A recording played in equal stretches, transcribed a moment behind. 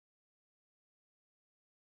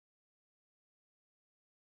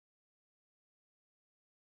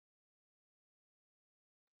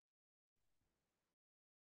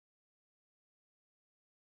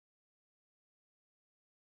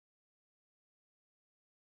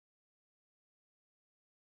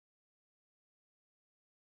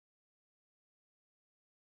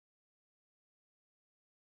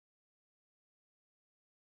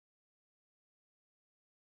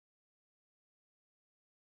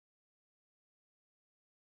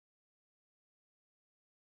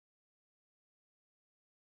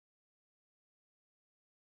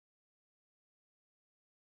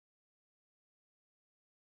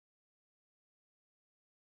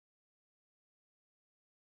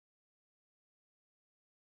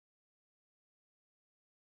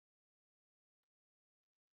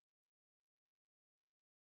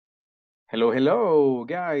Hello, hello,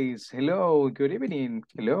 guys. Hello, good evening.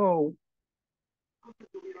 Hello,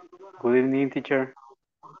 Good evening, teacher.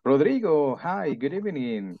 Rodrigo. Hi, good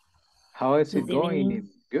evening. How is it Good evening. going?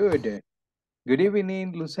 Good. Good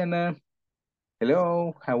evening, Lucena.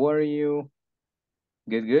 Hello, how are you?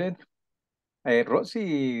 Good, good. Hey,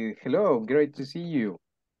 Rosie. Hello, great to see you.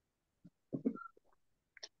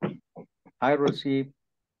 Hi, Rosie.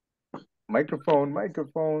 Microphone,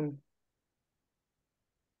 microphone.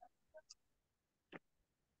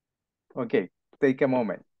 Okay, take a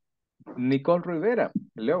moment. Nicole Rivera.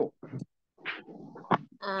 Hello.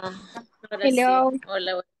 Ah, ahora sí. Hello.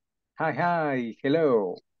 Hola. Hi, hi.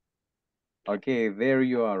 Hello. Okay, there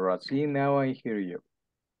you are, Rosie. Now I hear you.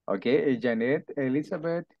 Okay, Janet,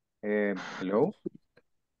 Elizabeth. Hello.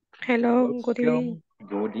 Hello, good evening. Welcome.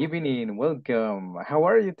 Good evening. Welcome. How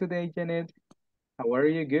are you today, Janet? How are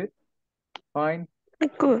you? Good? Fine?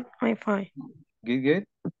 Good, I'm fine. Good, good?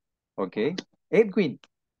 Okay. Edwin.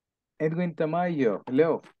 Edwin Tamayo.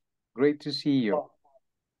 Hello. Great to see you.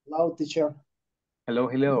 Hello, teacher. Hello,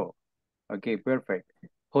 hello. Okay, perfect.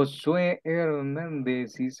 Josue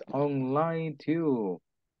Hernandez is online too.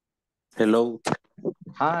 Hello.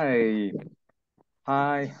 Hi.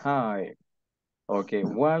 Hi, hi. Okay,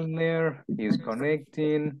 Walner is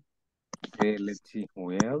connecting. Let's see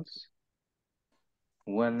who else.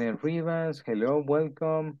 Walner Rivas. Hello,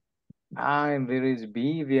 welcome. And there is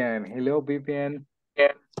Vivian. Hello, Vivian.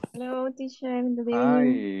 Hello, teacher. Good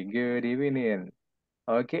evening. Hi, good evening.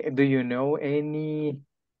 Okay, do you know any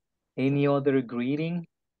other greeting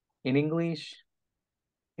in English?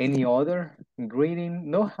 Any other greeting?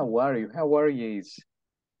 No, how are you? How are you?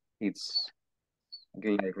 It's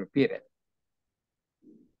like repeat it.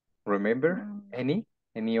 Remember? Any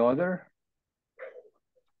other?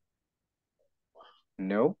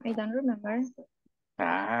 No? I don't remember.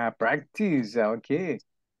 Ah, practice. Okay.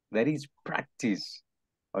 That is practice.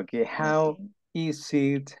 Okay, how Okay. is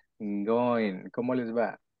it going? ¿Cómo les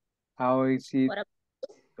va? How is it What,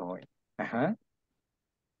 going? Uh-huh.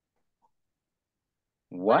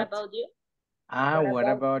 what What? about you? What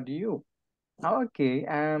about you? Okay,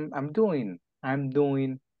 I'm doing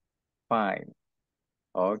fine.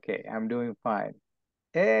 Okay, I'm doing fine.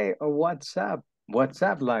 Hey, what's up? What's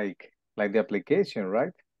up like the application,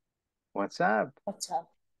 right? What's up? What's up?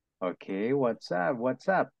 Okay, what's up? What's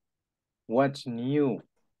up? What's new?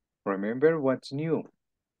 Remember what's new?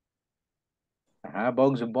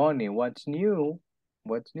 Bugs Bunny, what's new?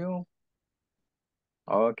 What's new?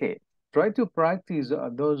 Okay, try to practice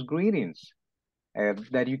those greetings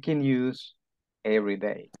that you can use every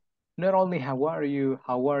day. Not only how are you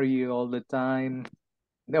all the time.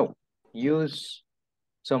 No, use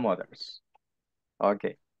some others.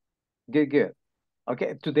 Okay, good, good.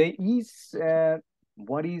 Okay, today is,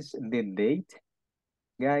 what is the date,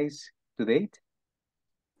 guys?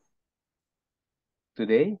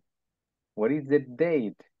 Today, what is the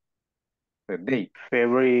date? The date.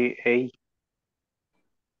 February 8th.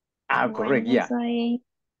 Correct, yeah, Wednesday,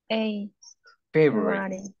 8 February,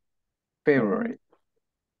 February. February. February,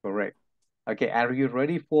 correct. Okay, are you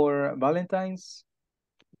ready for Valentine's?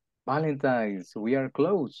 Valentine's, we are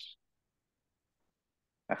close.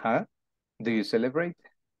 Uh-huh. Do you celebrate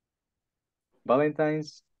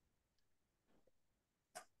Valentine's?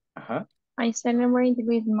 Uh-huh. I celebrate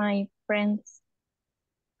with my friends.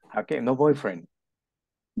 Okay, no boyfriend.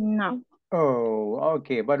 No, Oh,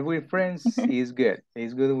 okay, but with friends is good.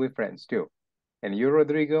 It's good with friends too. And you,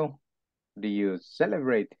 Rodrigo, do you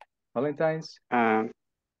celebrate Valentine's? Um,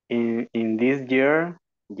 in this year,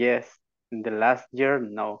 yes. In the last year,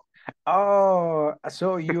 no. Oh,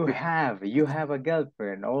 so you have a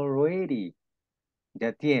girlfriend already.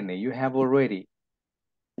 Ya tiene, you have already.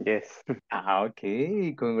 Yes.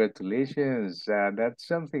 Okay, congratulations. That's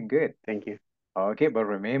something good. Thank you. Okay, but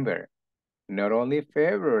remember, not only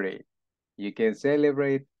February, you can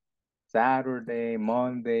celebrate Saturday,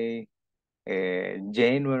 Monday,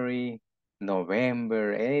 January,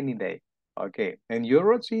 November, any day. Okay, and you,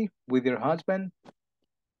 Rosie, with your husband,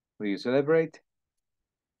 do you celebrate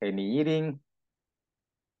any eating,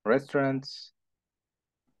 restaurants,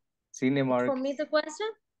 For Cinemark? me, the question?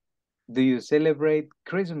 Do you celebrate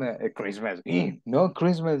Christmas? Christmas? No,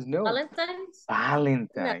 Christmas, no. Valentine's? No,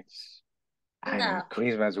 Valentine's. no, And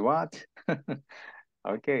Christmas, what?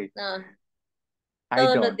 Okay, no. I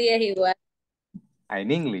Todos los don't. días igual.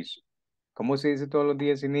 En English. ¿Cómo se dice todos los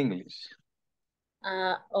días en English?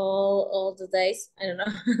 All the days. I don't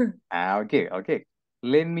know. Okay, okay.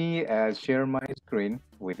 Let me share my screen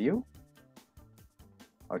with you.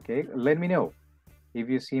 Okay, let me know if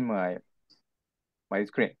you see my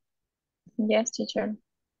screen. yes, teacher.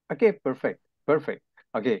 Okay, perfect, perfect.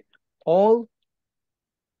 Okay, All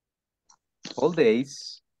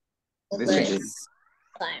days, the same. This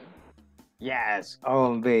time. Yes,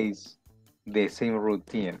 all days, the same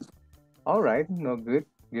routine. All right, no good,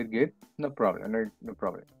 good. No problem, no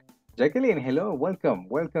problem. Jacqueline, hello, welcome,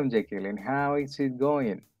 Jacqueline. How is it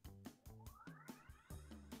going?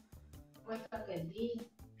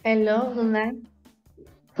 Hello, good night.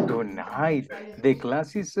 Tonight, the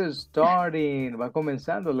class is starting. Va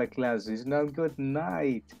comenzando la clase. It's not good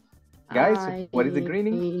night. Guys, what is the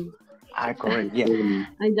greeting? Correct, yeah.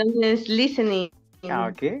 I just listening.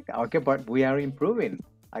 Okay, but we are improving.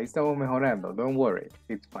 Ahí estamos mejorando. Don't worry,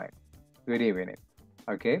 it's fine. Good evening.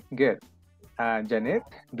 Okay, good. Janet,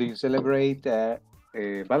 do you celebrate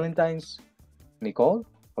Valentine's? Nicole,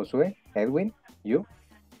 Josue, Edwin, you?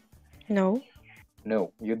 No.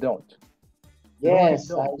 No, you don't. Yes,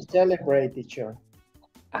 No, I I don't. celebrate, teacher.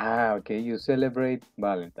 Okay, you celebrate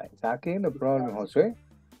Valentine's. Okay, no problem, Josue?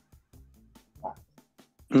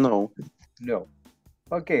 No. No.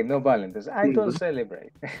 Okay, no Valentine's. I don't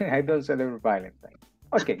celebrate. I don't celebrate Valentine's.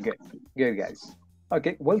 Okay, good. Good, guys.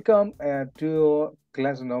 Okay, welcome to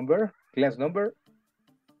class number Three. number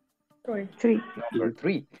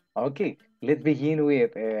 3. Okay, let's begin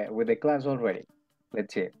with the class already.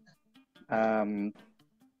 Let's see.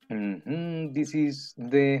 This is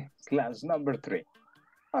the class number 3.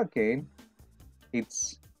 Okay,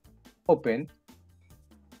 it's open.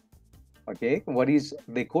 Okay, what is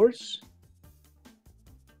the course?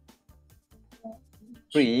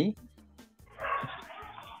 Pre.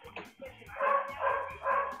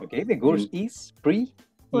 Okay, the course is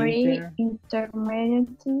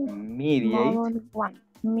Intermediate. Model 1.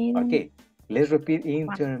 Okay, let's repeat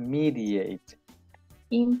intermediate.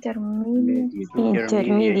 Intermediate.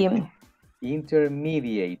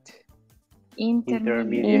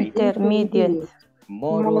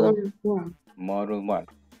 Model 1.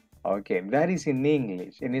 Okay, that is in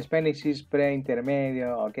English. In Spanish is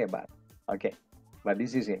pre-intermedio. Okay, but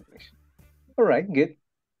this is English. All right, good.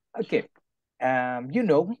 Okay, you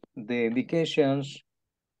know, the indications,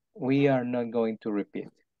 we are not going to repeat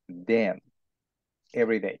them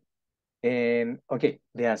every day. And okay,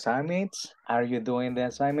 the assignments, are you doing the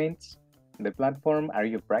assignments? The platform, are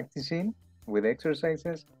you practicing with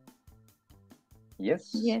exercises?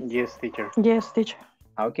 Yes? Yes, teacher. Yes, teacher.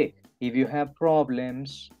 Okay, if you have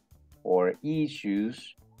problems or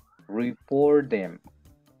issues, report them.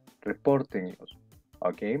 Reportenlos.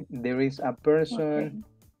 Okay, there is a person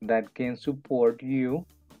that can support you,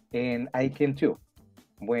 and I can too.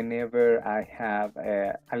 Whenever I have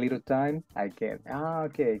a little time, I can,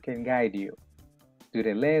 can guide you to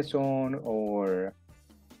the lesson or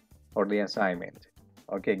the assignment.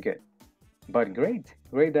 Okay, good. But great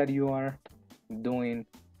that you are doing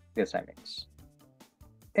the assignments.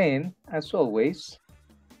 And as always,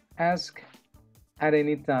 ask at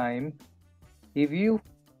any time if you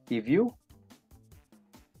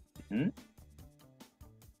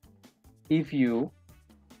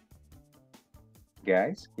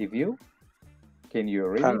guys, can you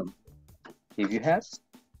read it? If you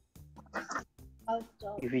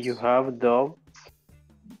have doubts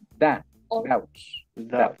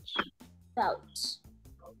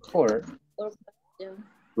or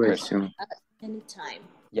question at any time.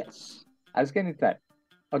 Yes, ask anytime.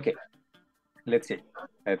 Okay, let's see.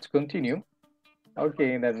 Let's continue.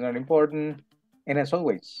 Okay, that's not important. And as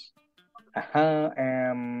always,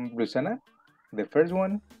 Luciana, the first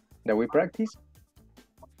one that we practice.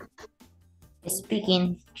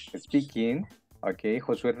 Speaking. Okay,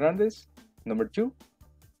 Josué Hernandez, number 2.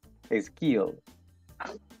 Skill.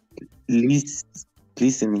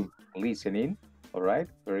 Listening. All right,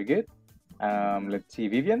 very good. Let's see,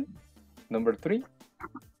 Vivian, number 3.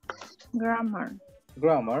 Grammar.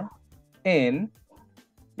 And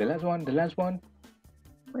the last one.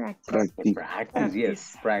 Practice.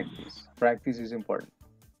 Yes, practice. Practice is important.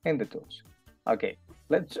 And the tools. Okay,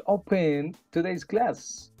 let's open today's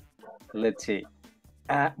class. Let's see.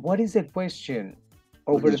 What is the question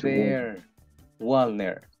over there,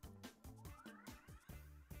 Walner?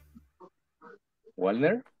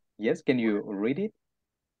 Walner? Yes, can you read it?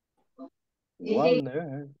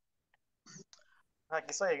 Walner.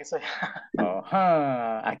 Aquí estoy.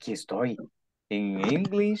 Aquí estoy. In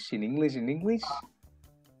English.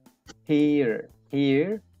 Here.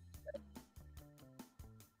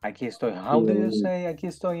 Aquí estoy. How do you say aquí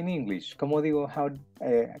estoy in English? ¿Cómo digo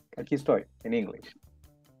aquí estoy in English?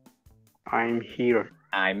 I'm here.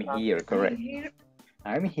 I'm here, correct.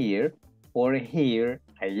 I'm here, or here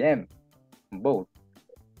I am. Both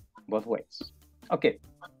ways. Okay.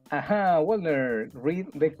 Walner, read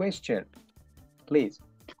the question, please.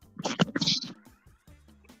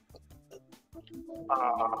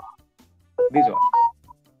 This one.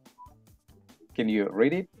 Can you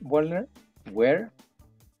read it, Warner? Where?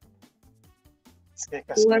 Es que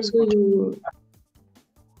casi no What do escucho. you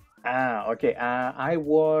Okay. I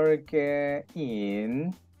work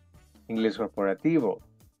in English Corporativo.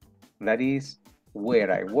 That is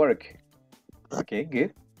where I work. Okay,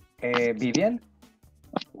 good. Vivian,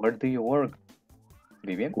 where do you work?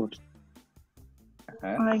 Vivian?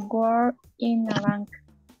 I work in a bank.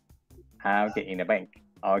 Okay, in a bank.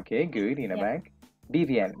 Okay, good, in a bank.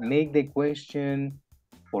 Vivian, make the question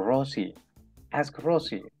for Rosie. Ask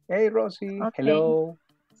Rosie. Hey, Rosie, Okay. hello.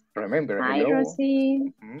 Remember, Hi, hello.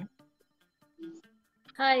 Rosie. Mhm.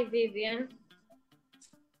 Hi, Vivian.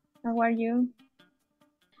 How are you?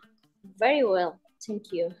 Very well,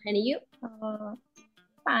 thank you. And you?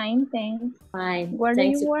 Fine, thanks. Fine. Where do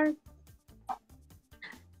thanks. you work?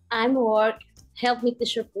 I'm work. Help me,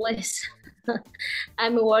 teacher, please.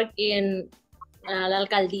 I'm working la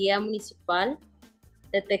alcaldía municipal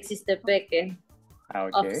de Texas-Tepeque.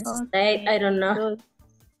 Okay. State, I don't know. Good.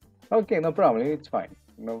 Okay, no problem. It's fine.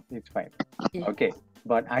 No, it's fine. Yeah. Okay,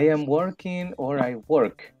 but I am working or I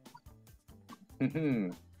work.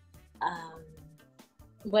 Mhm.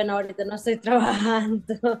 Bueno, ahorita no estoy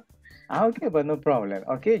trabajando. Okay, but no problem.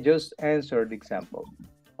 Okay, just answer the example.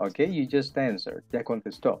 Okay, you just answered. Ya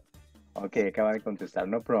contestó. Okay, acaba de contestar.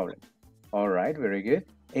 No problem. All right, very good.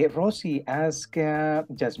 Rosie, ask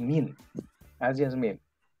Jasmine. Ask Jasmine.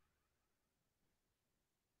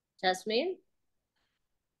 Jasmine?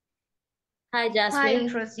 Hi, Jasmine.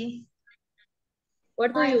 Hi, Rosie. Where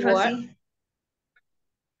do Hi, you work? Rosie.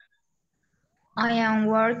 I am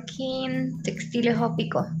working textiles o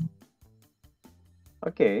pico.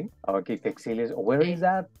 Okay, okay, textiles. Where is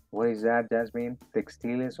that? Where is that, Jasmine?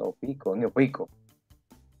 Textiles o pico? No, pico.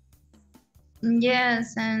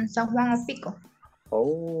 Yes, and San Juan o pico.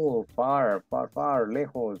 Oh, far,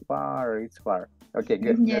 lejos, far, it's far. Okay,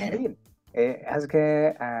 good. Yes. Jasmine, ask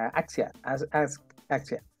Axia. Ask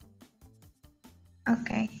Axia.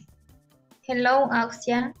 Okay. Hello,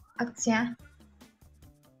 Axia. Axia.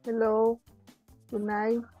 Hello, good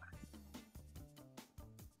night.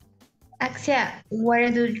 Axia,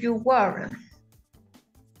 where do you work?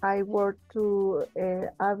 I work to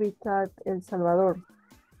Habitat El Salvador.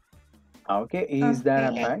 Okay, is that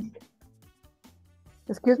a Okay. bank?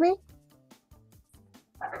 Excuse me?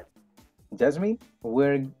 Jasmine,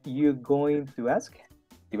 were you going to ask?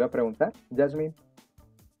 Iba a preguntar, Jasmine.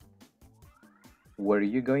 Were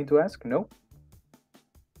you going to ask? No?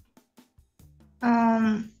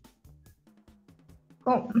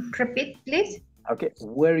 Repeat, please. Okay,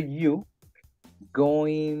 were you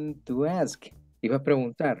going to ask? Iba a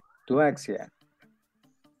preguntar, tu Axia.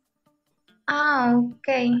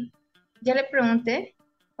 Okay. Ya le pregunté.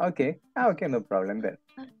 Okay, okay, no problem then.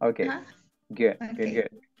 Okay, good, Okay. good.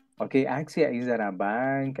 Okay, Axia, is that a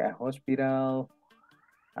bank, a hospital?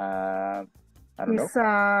 I don't know.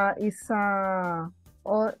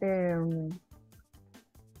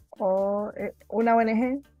 Una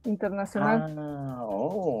ONG internacional.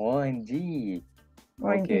 ONG.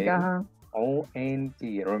 ONG, Okay. ajá.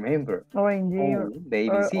 ONG, remember. ONG, The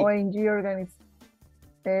ABC. ONG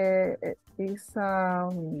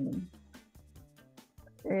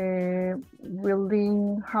is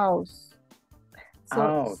building house.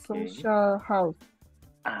 Okay. Social house.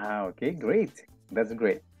 Okay, great. That's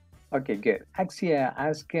great. Okay, good. Axia,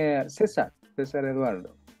 ask Cesar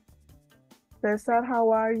Eduardo. Cesar,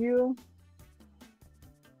 how are you?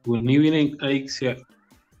 Good evening, Aixia.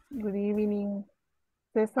 Good evening.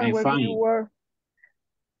 Cesar, I'm where do you fine. work?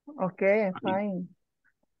 Okay, I'm fine.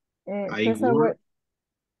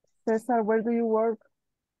 Cesar, where do you work?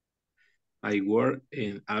 I work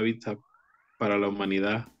in Habitat para la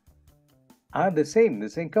Humanidad. The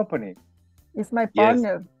same company. It's my Yes.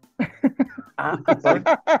 partner.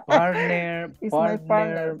 Partner, It's my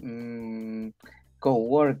partner.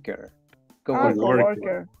 Co-worker.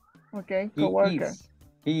 Co-worker. Okay, co-worker.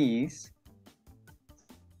 He is,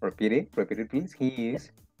 repeat it please. He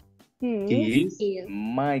is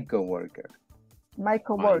my co-worker. My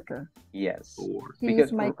co-worker. Yes. He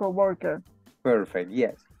is my co-worker. Perfect,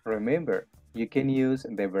 yes. Remember, you can use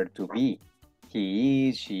the verb to be. He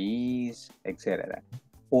is, she is, etc.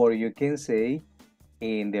 Or you can say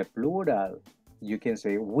in the plural, you can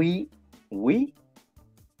say we. We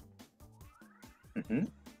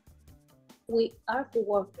are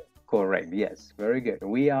co-workers. Correct, yes, very good.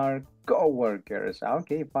 We are co-workers.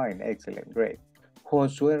 Okay, fine, excellent, great.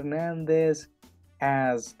 Josué Hernandez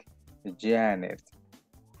asked Janet.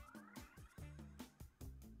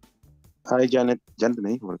 Hi, Janet.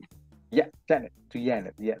 Janet, Yeah,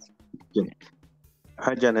 Janet, yes. Janet.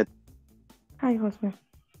 Hi, Janet. Hi, José.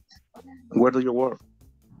 Where do you work?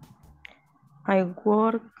 I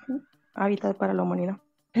work Hábitat para la Humanidad.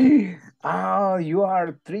 Oh, you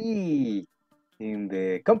are 3 in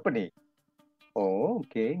the company. Oh,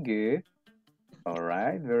 okay, good. All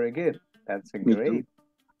right, very good. That's a Me great.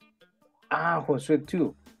 Ah, Jose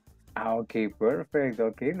too. Ah, okay, perfect.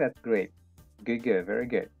 Okay, that's great. Good, good, very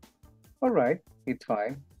good. All right, it's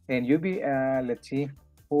fine. And you be, let's see,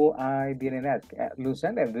 who I didn't ask.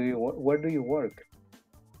 Luciana, where do you work?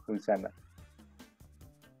 Luciana.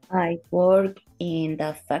 I work in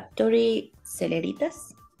the factory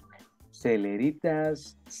Celeritas.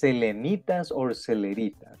 Celeritas, Selenitas or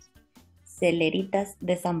Celeritas? Celeritas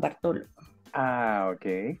de San Bartolo. Ah,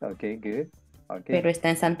 okay, okay, good. Okay. Pero está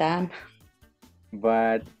en Santa Ana.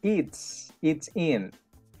 But it's in.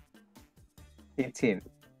 It's in.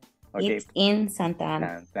 Okay. It's in Santa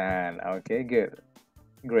Ana. Santa Ana. Okay, good.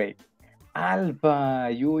 Great. Alba,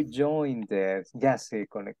 you joined us. Ya se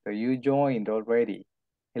conectó. You joined already.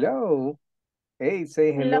 Hello. Hey,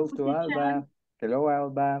 say hello to Alba. Hello,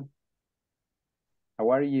 Alba. How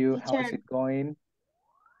are you? How is it going?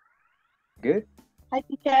 Good? Hi,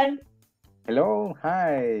 teacher. Hello.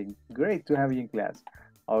 Hi. Great to have you in class.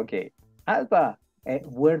 Okay. Alba,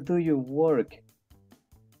 where do you work?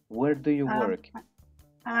 Where do you work?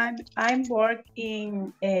 I'm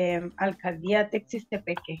working Alcaldía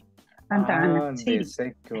Texistepeque, Santa Ana.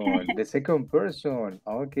 The second person.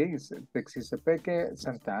 Okay, Texistepeque,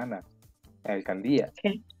 Santa Ana, Alcaldía.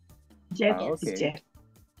 Okay. Yes, okay. teacher.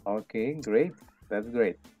 Okay, great. That's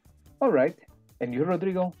great. All right. And you,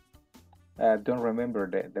 Rodrigo? Don't remember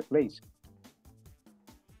the place.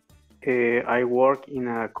 I work in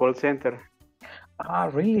a call center. Ah,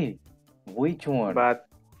 really? Which one? But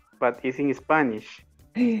it's in Spanish.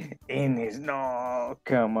 No,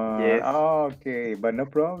 come on. Yes. Okay, but no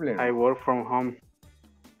problem. I work from home.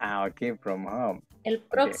 Ah, okay, from home. El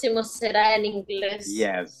próximo será en inglés.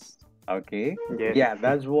 Yes. Okay. Yes. Yeah,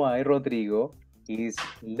 that's why Rodrigo is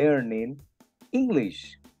learning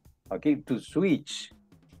English. Okay, to switch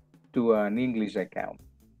to an English account.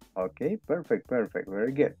 Okay, perfect, perfect.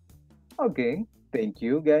 Very good. Okay, thank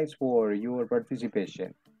you guys for your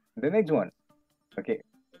participation. The next one. Okay.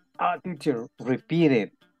 Teacher,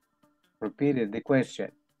 repeat the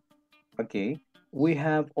question. Okay, we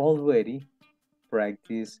have already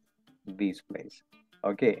practiced this place.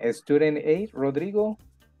 Okay, student A, Rodrigo,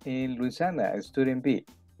 and Luisana, student B,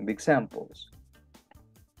 the examples.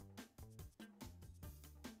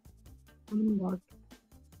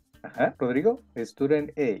 Rodrigo,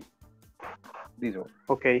 student A, this one.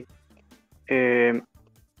 Okay.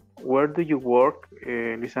 Where do you work,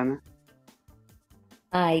 Luisana?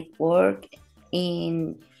 I work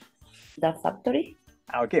in the factory.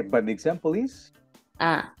 Okay, but the example is?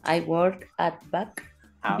 I work at BAC,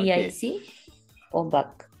 okay. BIC or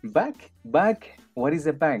BAC. BAC? What is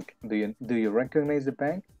the bank? Do you recognize the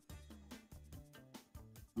bank?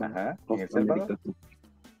 ¿En El Salvador?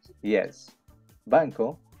 Yes.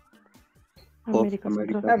 Banco.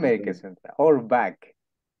 America Central. Or BAC.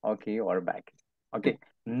 Okay, or BAC. Okay,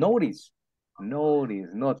 notice.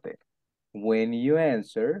 When you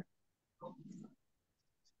answer,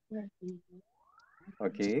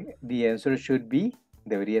 okay, the answer should be,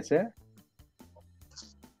 debería ser.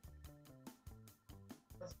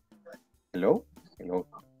 Hello?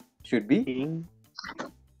 Should be? In.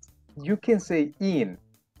 You can say in.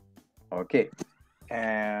 Okay.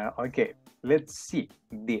 Okay, let's see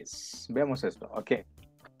this. Veamos esto. Okay.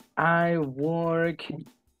 I work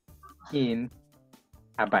in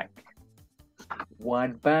a bank.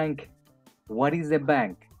 What bank? What is the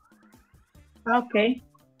bank? Okay.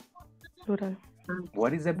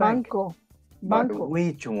 What is the bank? Banco. But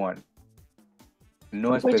which one?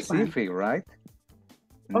 No specific, right?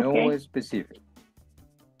 No specific.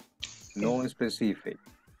 No specific.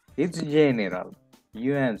 It's general.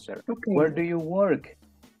 You answer. Okay. Where do you work?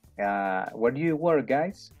 Where do you work,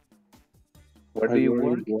 guys? Where do you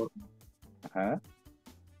work?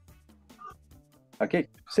 Okay,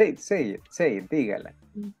 say it, dígala.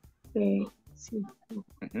 Sí.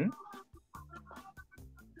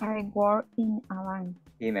 I work in a bank.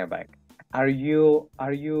 In a bank. Are you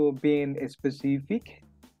being specific?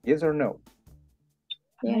 Yes or no?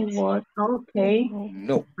 Yes. Okay.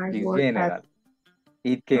 No, it's general.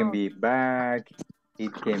 It can be bank,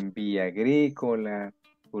 it can be agrícola,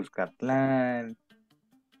 Cuscatlán,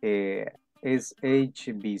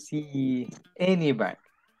 SHBC, any bank.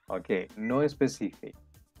 Okay, no specific.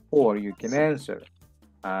 Or you can answer,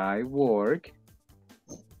 I work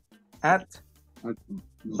at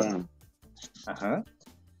bank.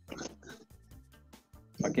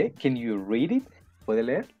 Okay, can you read it? ¿Puede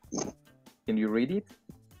leer? Can you read it?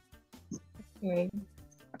 Okay.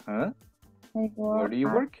 Uh-huh. I Where do you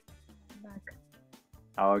at work? back.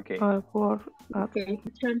 Okay. I work at Okay,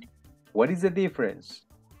 teacher. What is the difference?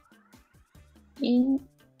 In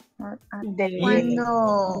or at. The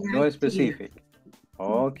Cuando No specific.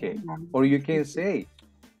 Okay. Or you can say,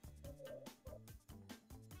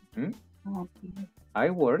 Okay. I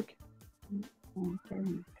work. Okay.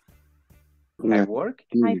 I work.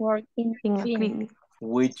 I work in in a clinic. clinic.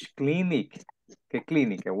 Which clinic? ¿Qué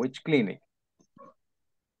clínica? Which clinic?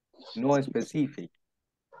 No specific.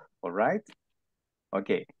 All right?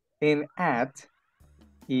 Okay. And at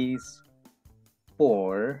is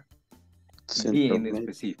for being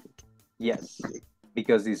specific. Yes.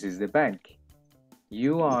 Because this is the bank.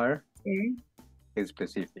 You are Okay.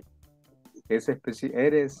 specific. Eres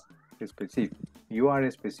specific. You are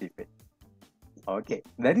specific. Okay.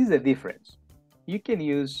 That is the difference. You can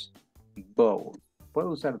use both.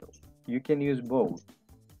 Puedo usar dos. You can use both.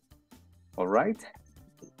 All right?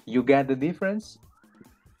 You got the difference?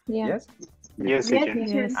 Yeah. Yes? Yes, Yes, teacher.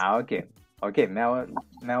 teacher. Okay. Okay,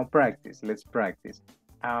 now practice. Let's practice.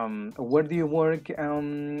 Where do you work,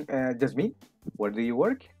 Jasmine? Where do you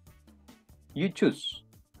work? You choose.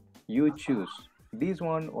 You choose this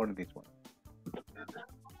one or this one.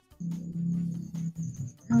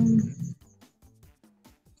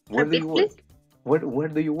 Where do you repeat, work? Where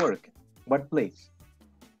do you work? What place?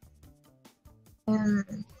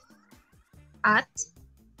 At.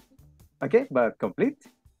 Okay, but complete.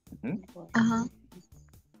 Uh-huh.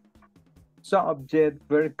 Subject,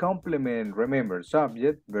 verb, complement. Remember,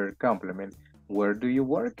 subject, verb, complement. Where do you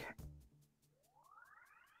work?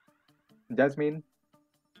 Jasmine?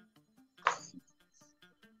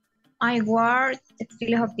 I work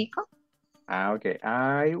textiles of pico. Okay.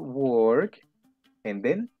 I work, and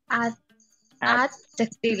then? At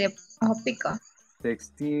textiles of pico.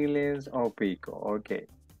 Textiles o pico. Okay.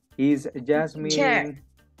 Is Jasmine? Teacher.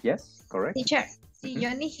 Yes, correct. Teacher, si yo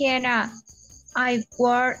dijera I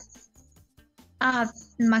work at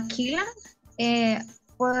Maquila,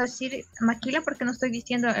 puedo decir Maquila porque no estoy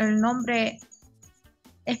diciendo el nombre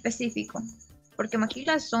específico, porque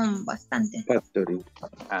Maquilas son bastantes. Factory.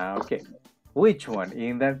 Okay. Which one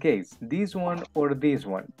in that case? This one or this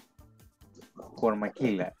one? For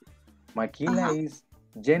Maquila. Maquila is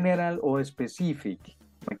general or specific?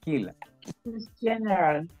 Maquila. It's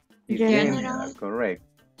general. Is General. correct.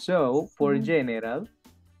 So for general,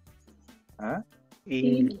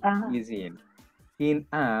 In, is in. In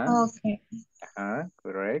a, Okay.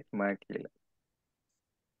 correct, Maquila.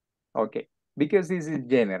 Okay, because this is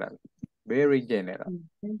general, very general.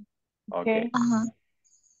 Okay. Ajá.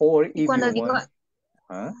 Or Y if cuando you digo, want,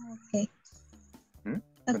 okay.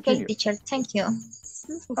 Okay, continue. teacher, thank you.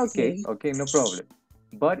 Okay, okay, no problem.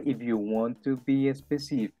 But if you want to be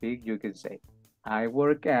specific, you can say, I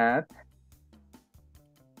work at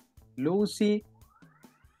Lucy.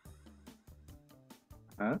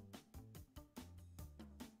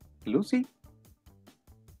 Lucy?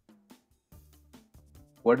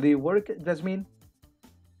 Where do you work, Jasmine?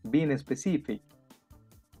 Being specific.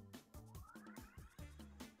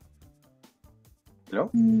 Hello?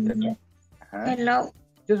 Hello.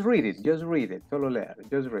 Just read it, solo leer,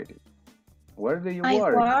 just read it. Where do you I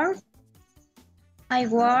work?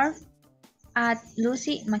 work at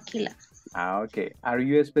Lucy Maquila. Okay. Are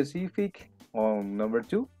you specific on number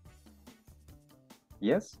 2?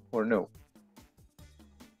 Yes or no?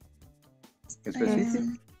 Specific?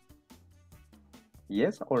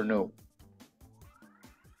 Yes or no?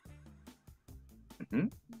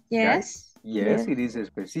 Yes. Yes, it is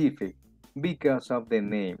specific because of the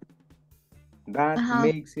name. That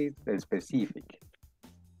makes it specific.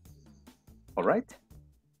 All right?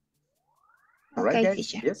 All right, guys?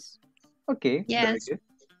 Teacher. Yes? Okay. Yes. Very good.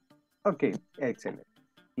 Okay, excellent.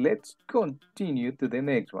 Let's continue to the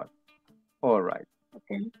next one. All right.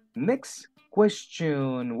 Okay. Next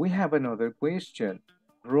question. We have another question.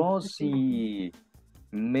 Rosie,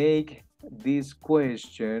 make this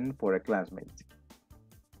question for a classmate.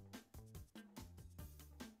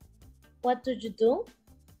 What do you do?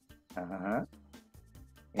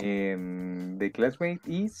 And the classmate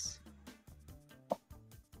is?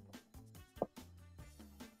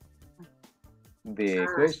 The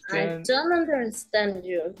question. I don't understand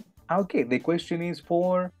you. Okay, the question is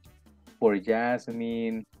for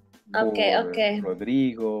Jasmine, Okay, for okay.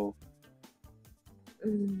 Rodrigo.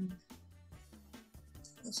 No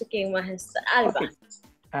sé quién más es. Alba. Okay.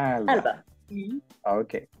 Alba.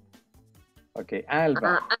 Okay. Okay,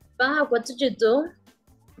 Alba. Alba, what do you do?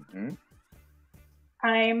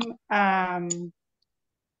 I'm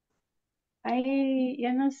Ay,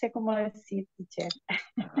 yo no sé cómo decir, teacher.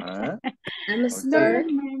 Ajá. I'm a Okay. No star.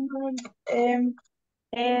 remember.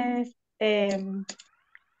 Es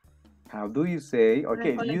How do you say?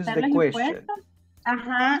 Okay, use recolectar the los question. impuestos.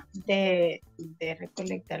 Ajá, de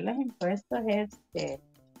recolectar los impuestos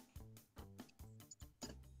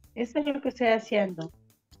eso es lo que estoy haciendo.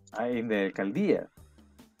 Ah, en la alcaldía.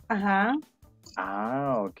 Ajá.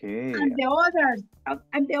 Ah, okay. And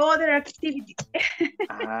the other activity.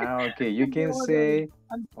 Ah, okay. You And the can other, say,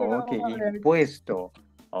 and the okay, other. impuesto.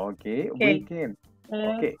 Okay, we Okay. can.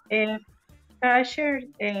 Okay. Cashier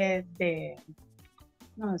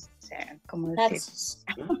no sé cómo decir. Taxes.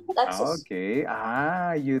 Taxes. Okay.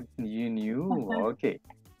 Ah, you knew. Okay.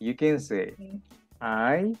 You can say,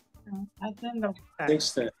 I. I don't know.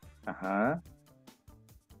 Ajá.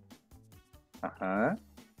 Ajá.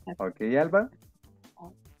 Okay, Alba.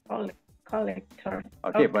 Collector.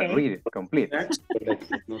 Okay, but read it complete.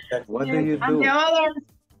 What do you do?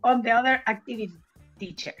 On the other activity,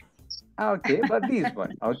 teacher. Okay, but this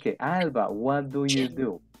one. Okay, Alba, what do you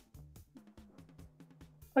do?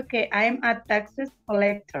 Okay, I'm a taxes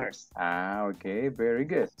collector. Ah, okay, very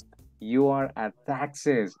good. You are a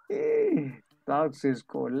taxes. Taxes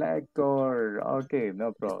collector. Okay,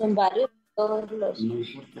 no problem. Son varios todos los.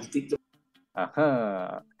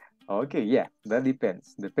 Ajá. Okay, yeah, that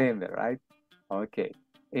depends. Depende, right? Okay.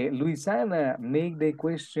 Luisana, make the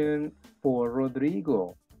question for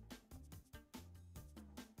Rodrigo.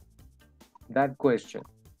 That question.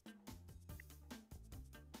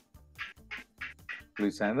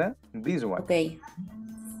 Luisana, this one. Okay.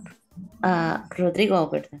 Rodrigo,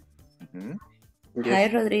 ¿verdad? Mm-hmm. Hi,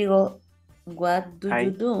 Rodrigo. What do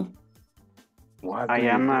you do? I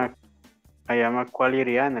am a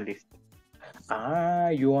quality analyst. Ah,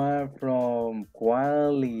 you are from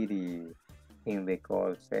quality in the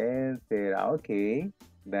call center. Okay,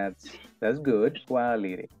 that's good.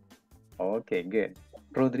 Quality. Okay, good.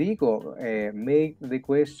 Rodrigo, make the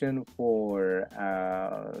question for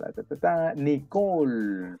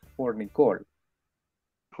Nicole. For Nicole.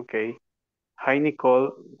 Okay. Hi,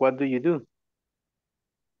 Nicole. What do you do?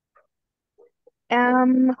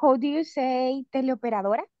 How do you say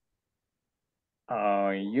teleoperadora?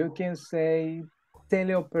 You can say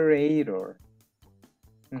teleoperator.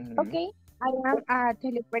 Mm-hmm. Okay, I am a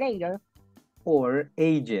teleoperator. Or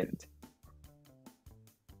agent.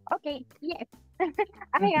 Okay, yes.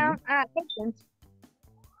 I am a agent.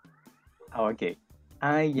 Okay,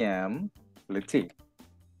 I am, let's see,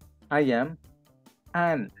 I am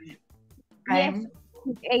an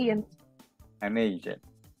agent. An agent.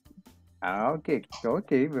 Okay,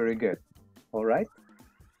 very good. All right,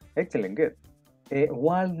 excellent, good.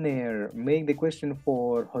 Walner, make the question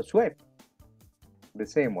for Josue. The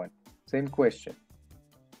same one, same question.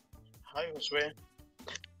 Hi, Josue.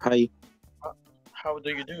 Hi. How do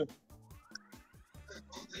you do?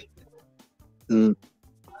 No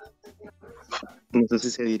sé si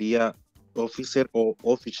se diría officer o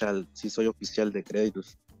official, si soy oficial de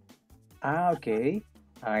créditos. Ah, okay.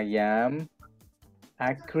 I am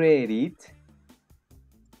a credit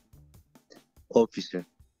officer.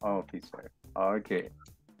 Okay.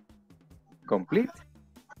 Complete?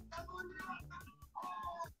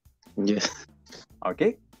 Yes.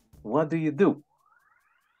 Okay. What do you do?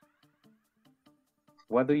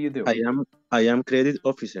 What do you do? I am credit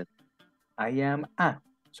officer. I am a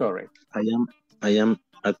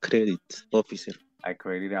credit officer. A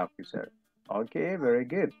credit officer. Okay, very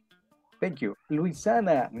good. Thank you.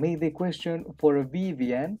 Luisana made the question for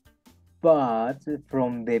Vivian, but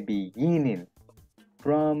from the beginning.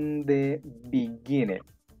 From the beginning.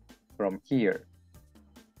 From here.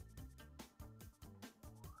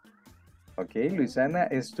 Okay, Luisana,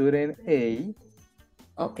 student A.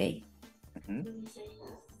 Okay.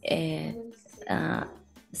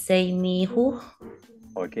 Say me who?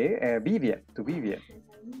 Okay, Vivian, to Vivian.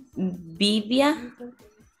 Vivian.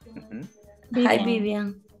 Hi,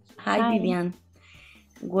 Vivian. Hi, Vivian.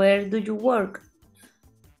 Where do you work?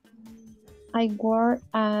 I work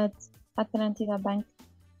at Atlantica Bank.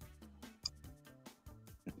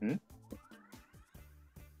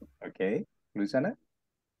 Okay, Luisana.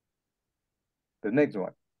 The next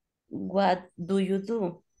one. What do you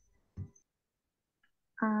do?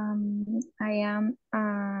 I am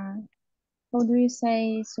how do you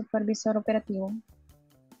say supervisor operativo,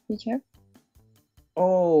 teacher?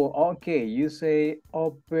 Oh, okay. You say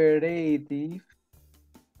operative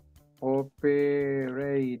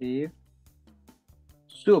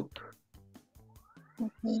soup.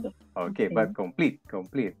 Okay, but complete,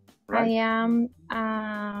 right? I am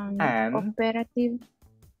operative.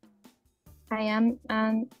 I am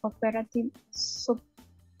an operative soup.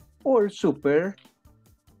 or super?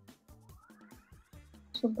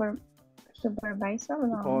 Supervisor?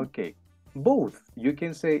 No. Okay, both. You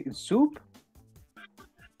can say soup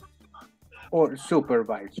or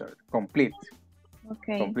supervisor. Complete.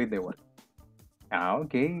 Okay. Complete the one.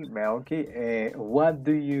 Okay, okay. What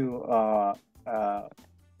do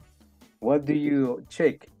you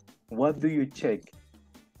check? What do you check?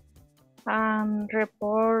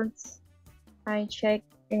 Reports. I check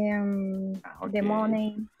the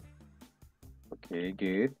money. Okay,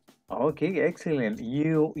 good. Okay, excellent.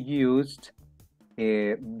 You used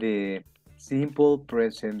the simple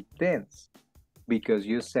present tense because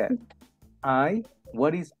you said I.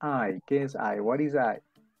 What is I? ¿Qué es I? What is I?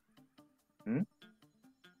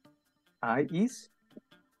 I is?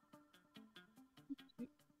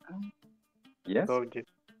 Yes. Subject.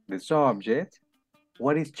 The subject.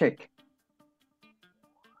 What is check?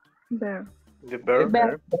 Verb. The verb. The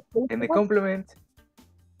verb. And the complement?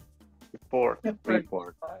 Report.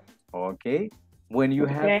 Report. Okay. When you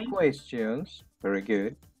have questions, very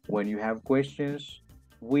good. When you have questions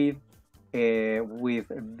with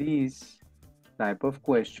this type of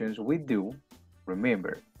questions, we do,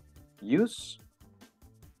 remember, use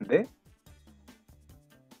the.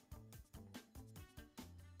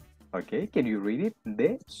 Okay, can you read it?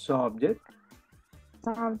 The subject.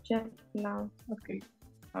 Subject, no. Okay.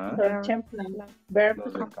 Verb. Verb.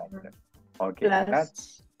 Okay, Plus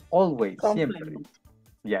that's always, complement. siempre.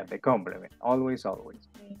 Yeah, the complement, always, always.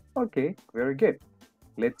 Okay, very good.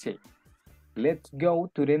 Let's see. Let's go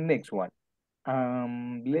to the next one.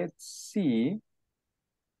 Let's see.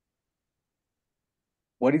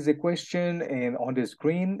 What is the question and on the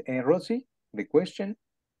screen, Rosie? The question?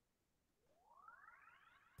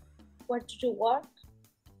 Where do you work?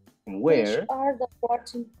 Where? Which are the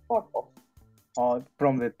words in purple?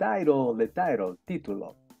 From the title,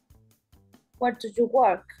 título. Where do you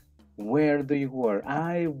work? Where do you work?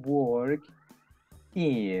 I work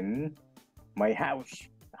in my house.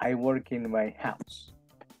 I work in my house.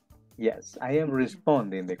 Yes, I am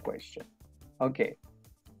responding the question. Okay.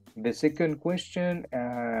 The second question,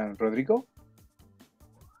 Rodrigo?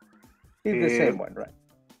 It's the same one, right?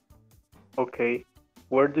 Okay.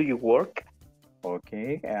 Where do you work?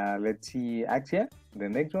 Okay. Let's see, Axia, the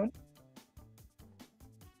next one.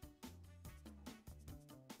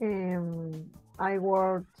 I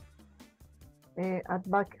work at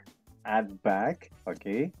back. At back,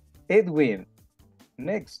 okay. Edwin,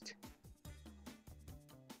 next.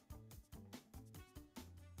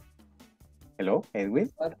 Hello,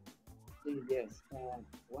 Edwin? Yes.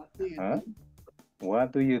 What do you do?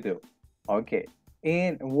 What do you do? Okay.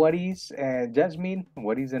 And what is, Jasmine,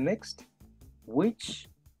 what is the next? Which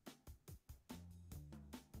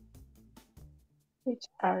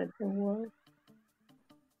are the words?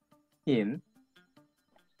 In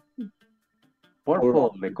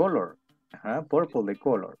purple, the color. Purple, the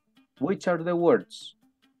color. Which are the words?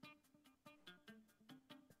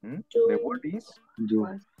 The word is?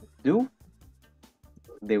 Do. Do.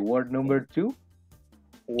 The word number 2?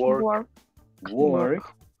 Work. Work.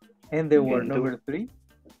 And the word number 3?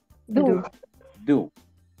 Do. Do.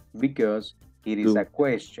 Because it is a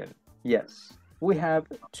question. Yes. We have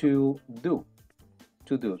to do.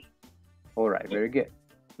 To do. All right, very good.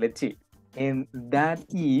 Let's see. And that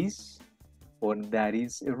is, or that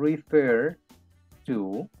is refer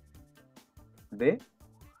to the,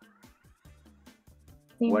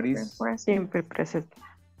 what is? Simple present.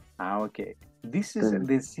 Okay. This is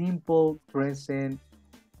the simple present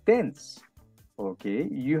tense. Okay.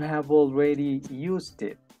 You have already used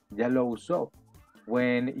it. Ya lo usó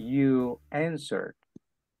when you answered.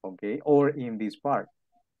 Okay. Or in this part.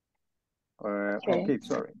 Okay,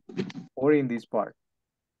 sorry. Or in this part.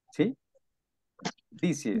 See?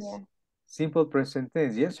 This is simple present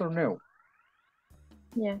tense, yes or no?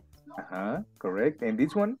 Yes. Correct. And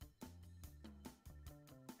this one?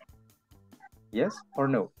 Yes or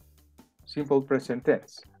no? Simple present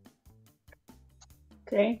tense.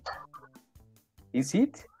 Okay. Is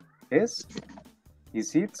it? Yes?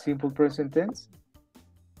 Is it simple present tense?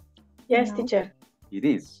 Yes, teacher. It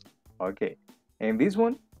is. Okay. And this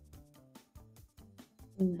one?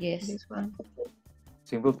 Yes. This one.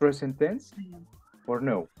 Simple present tense? Or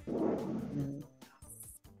no?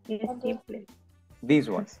 Yes, simple. This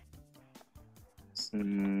one?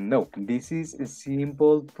 No, this is a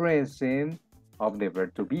simple present of the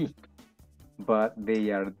verb to be, but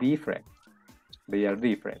they are different. They are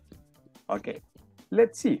different. Okay,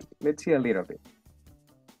 let's see a little bit.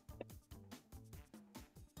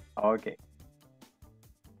 Okay.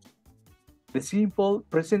 The simple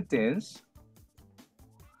present tense,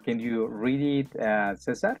 can you read it,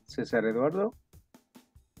 Cesar Eduardo?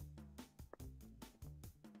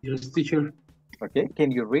 Yes, teacher. Okay,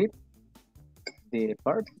 can you read the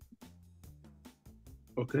part?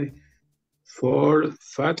 Okay. For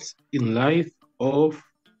facts in life of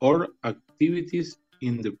or activities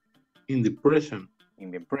in the present. In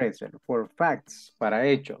the present. For facts, para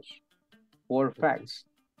hechos. For facts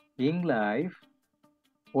in life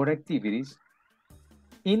or activities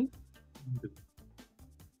in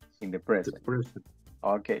the present.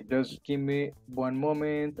 Okay, just give me one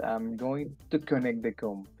moment. I'm going to connect the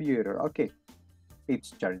computer. Okay, it's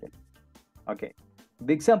charging. Okay,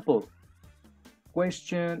 the example.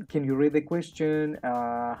 Question, can you read the question?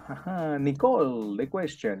 Nicole, the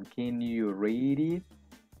question, can you read it?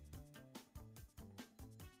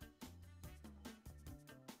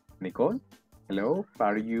 Nicole, hello,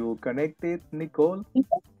 are you connected, Nicole?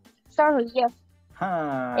 Sorry, yes.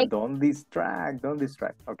 Don't distract.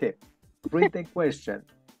 Okay, read the question.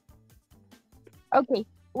 Okay,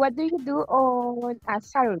 what do you do on a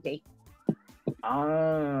Saturday?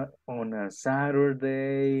 On a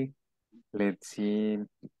Saturday, let's see.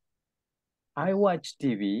 I watch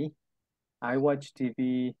TV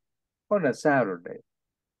on a Saturday.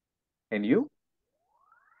 And you?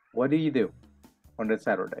 What do you do on a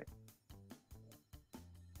Saturday?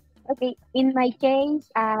 Okay, in my case,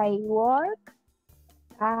 I work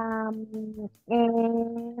and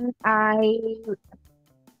I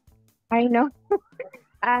know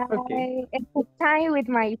I spend time with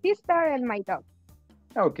my sister and my dog.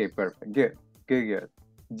 Okay, perfect. Good.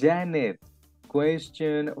 Janet,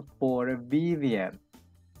 question for Vivian.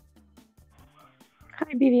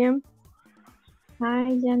 Hi, Vivian.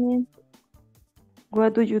 Hi, Janet.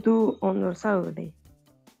 What do you do on your Saturday?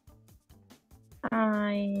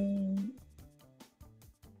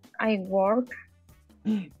 I work.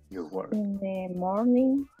 You work. In the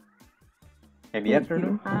morning. In the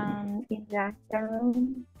afternoon? And in the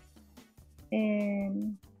afternoon.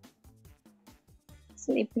 And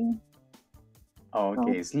sleeping.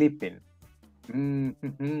 Okay, sleeping.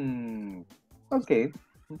 Okay,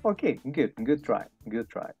 good try.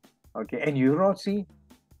 Okay, and you, Rosie,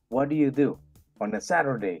 what do you do on a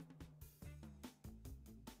Saturday?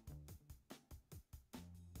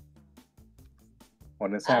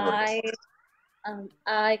 On a Saturday.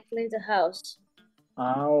 I clean the house.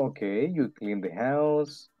 Okay, you clean the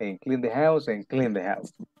house and clean the house and clean the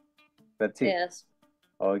house. That's it. Yes.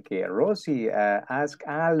 Okay, Rosie, ask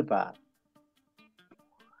Alba.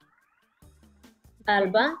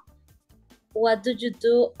 Alba, what do you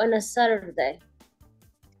do on a Saturday?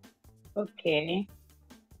 Okay.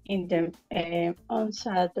 On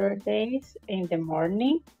Saturdays in the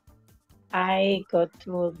morning, I go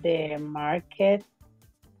to the market,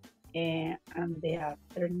 and in the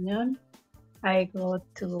afternoon, I go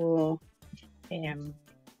to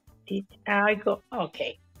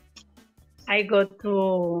I go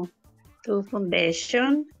to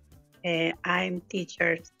foundation. I'm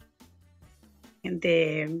teacher in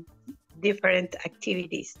the different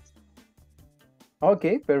activities.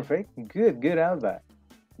 Okay, perfect. Good, Alba.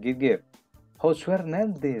 Good. Jose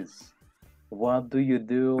Hernandez, what do you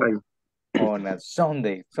do on a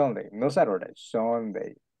Sunday? No Saturday,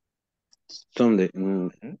 Sunday.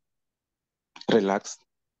 Relax.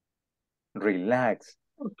 Okay.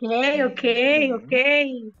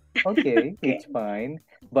 Okay, it's fine.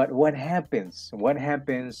 But what happens? What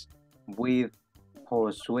happens with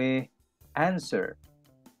Josue answer?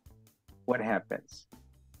 What happens?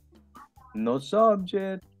 No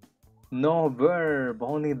subject, no verb,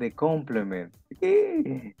 only the complement.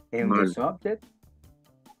 In the subject.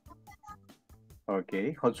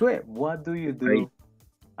 Okay, Josue, what do you do?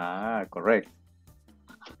 Correct.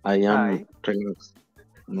 I am relaxed.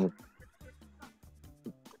 No.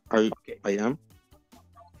 I am.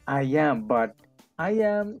 I am, but I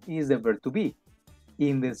am is the verb to be.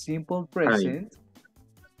 In the simple present,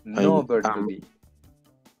 no verb to be.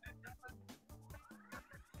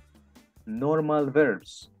 Normal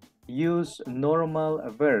verbs. Use normal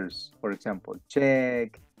verbs. For example,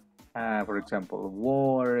 check. For example,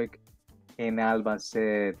 work. And Alba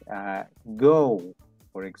said, go,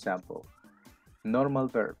 for example. Normal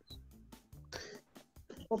verbs.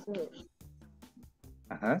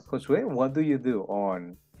 Josue, what do you do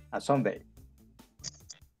on a Sunday?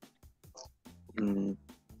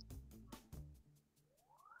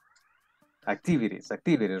 Activities,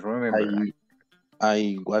 remember.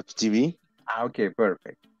 I watch TV. Okay,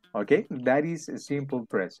 perfect. Okay, that is a simple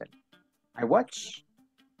present. I watch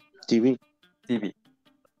TV.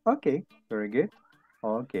 Okay, very good.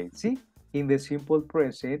 Okay, see, in the simple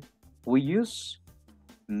present, we use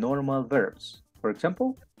normal verbs. For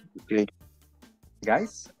example, okay.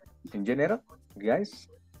 Guys, in general, guys.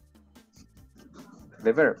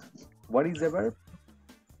 The verb. What is the verb?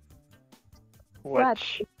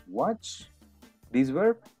 Watch. Watch. This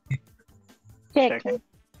verb? Check.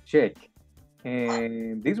 Check.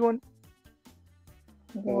 And this one?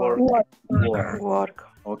 Work. Work.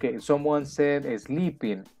 Okay, someone said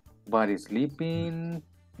sleeping, but sleeping.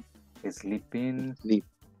 Sleep.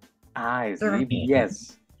 I sleep,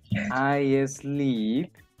 yes. I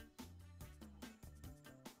sleep.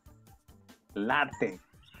 Late.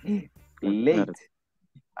 Late.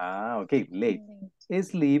 Okay, late.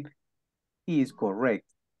 Sleep is correct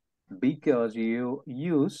because you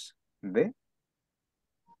use the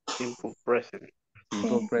Simple present.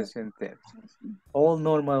 simple present tense. All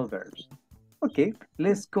normal verbs. Okay,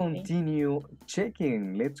 let's continue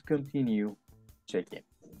checking.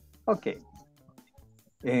 Okay.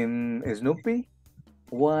 Snoopy,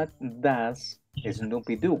 what does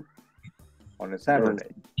Snoopy do on a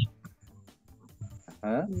Saturday?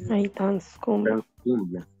 I dance cumbia.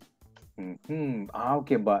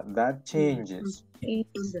 Okay, but that changes.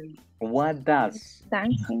 What does?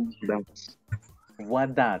 Dancing.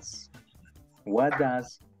 What does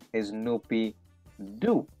Snoopy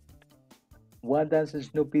do? What does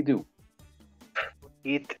Snoopy do?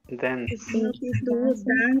 Eat, dance.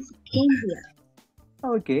 Dance cumbia.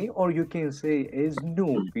 Okay, or you can say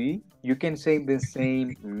Snoopy. You can say the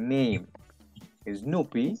same name.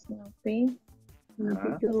 Snoopy. Snoopy.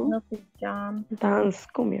 Uh-huh. Snoopy jump. Dance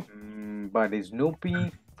cumbia. But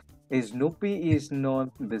Snoopy is not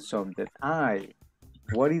the subject.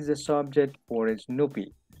 What is the subject for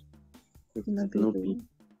Snoopy? Snoopy.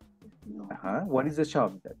 What is the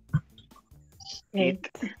subject? Eat.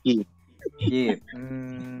 Yeah.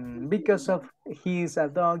 Because of he's a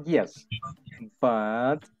dog, yes.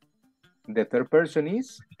 But the third person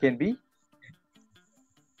can be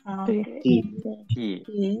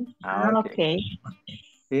he. Okay.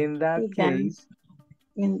 In that case,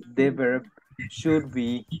 the verb should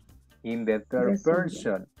be in the third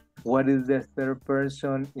person. What is the third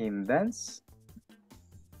person in dance?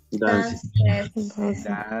 Dance.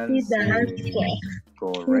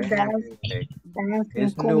 Correct.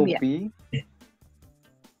 Snoopy.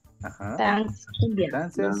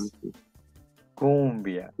 Dances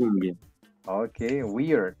cumbia. Okay,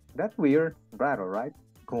 weird. That's weird. Raro, right?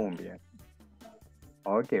 Cumbia.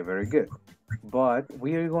 Okay, very good. But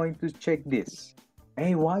we are going to check this.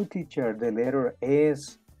 Hey, why, teacher? The letter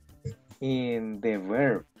S in the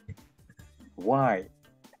verb. Why?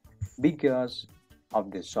 Because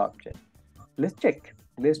of the subject. Let's check.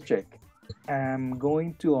 I'm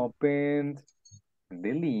going to open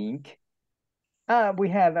the link. We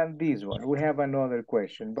have this one. We have another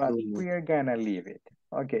question, but we are gonna leave it.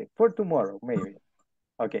 Okay, for tomorrow, maybe.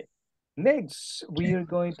 Okay. Next, we are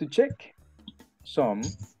going to check some.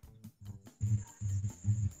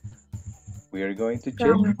 We are going to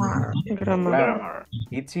check grammar.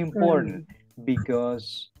 It's important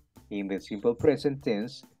because in the simple present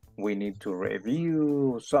tense, we need to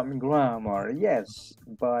review some grammar. Yes,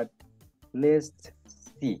 but let's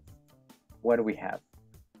see what we have.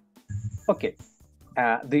 Okay.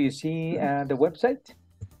 Do you see the website?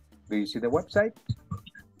 Do you see the website?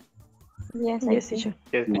 Yes, teacher.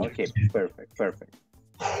 Okay, perfect.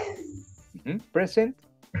 Present?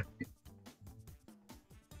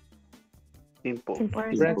 Simple.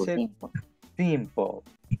 Present? Simple.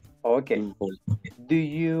 Okay. Do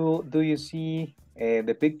you see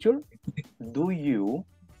the picture? Do you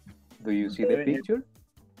see the picture?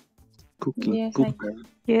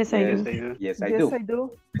 Yes, I do. Yes, I do. Yes, I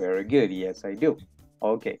do. Very good. Yes, I do.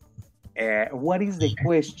 Okay. What is the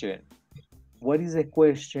question? What is the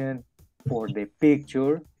question for the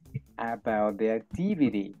picture about the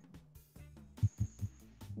activity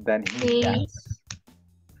that he does?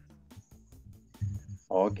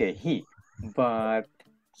 Okay, he. But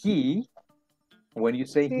he, when you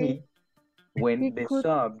say he, when the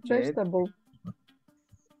subject... Vegetable.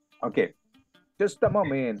 Okay, just a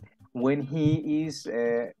moment. When he is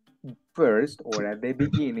first or at the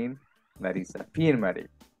beginning, that is affirmative.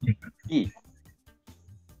 He.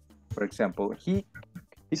 For example, he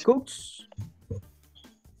cooks.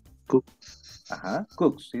 Cooks.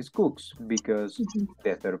 He cooks because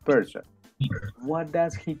the third person. What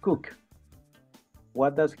does he cook?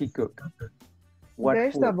 What does he cook? What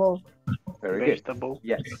Vegetable. Food? Very Vegetable.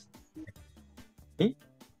 Good. Yes.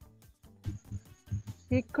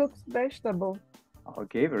 He cooks vegetable.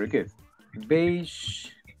 Okay, very good.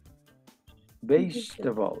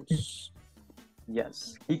 Vegetables.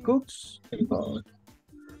 Yes, he cooks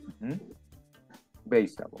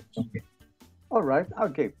vegetables. All right,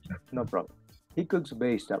 okay, no problem. He cooks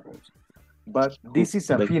vegetables. But this is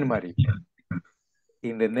affirmative.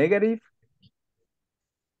 In the negative,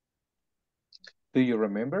 Do you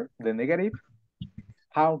remember the negative?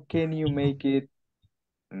 How can you make it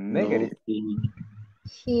negative?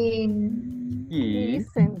 He He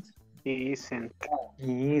Isn't. He isn't.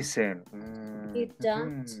 He isn't. He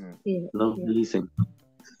don't. No, listen.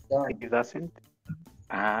 He doesn't.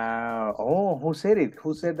 Ah, oh, who said it?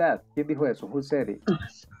 Who said that? ¿Quién dijo eso? Who said it?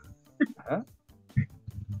 Huh?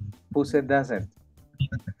 Who said doesn't?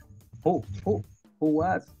 Who? Who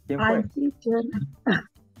was? ¿Quién fue?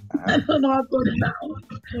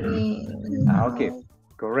 Ah, okay,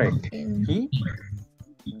 correct. He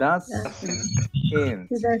doesn't.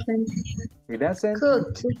 He doesn't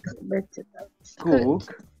cook.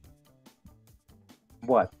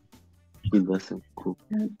 What? He doesn't cook.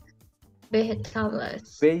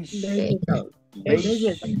 vegetables.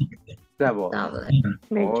 Vegetables.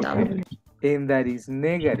 Okay. And that is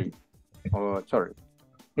negative. Oh, sorry.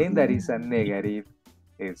 And that is a negative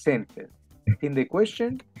sentence. In the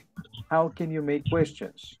question, how can you make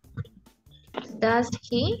questions? Does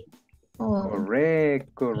he? Oh.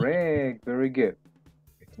 Correct. Very good.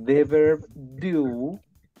 The verb do,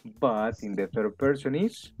 but in the third person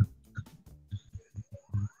is?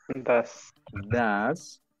 Does.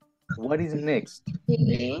 What is next?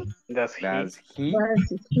 He. Does he?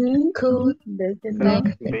 Cook.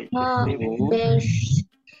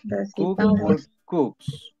 Cook or cooks?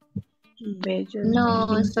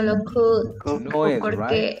 No, solo cook. No es, porque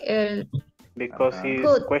right? el Because it's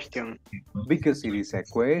a question. Because it is a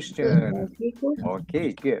question.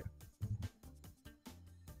 Okay, good.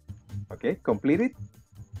 Okay, complete it.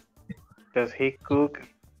 Does he cook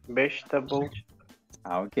vegetables?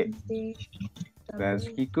 Okay. Does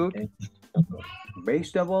he cook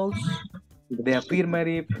vegetables? The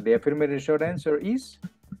affirmative short answer is?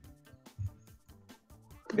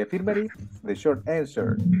 The affirmative, the short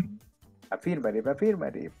answer. Affirmative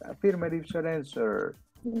short answer.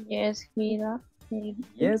 Yes, he does.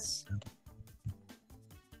 Yes.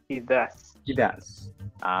 He does. He does.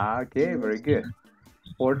 Okay, very good.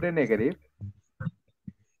 For the negative.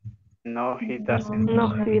 No, he doesn't. No,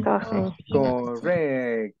 he doesn't.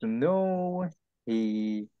 Correct. No,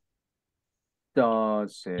 he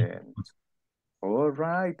doesn't. All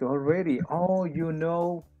right, already. Oh, you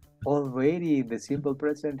know already the simple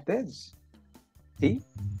present tense. See?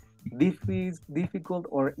 Difficult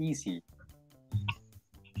or easy?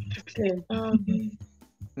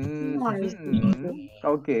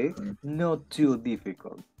 Okay, not too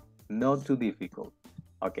difficult. Not too difficult.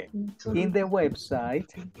 Okay. In the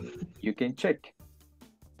website, you can check.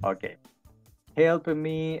 Okay. Help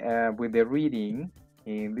me with the reading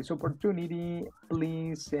in this opportunity.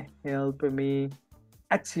 Please help me.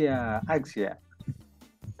 Axia.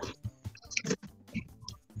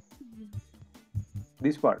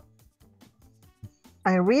 This part.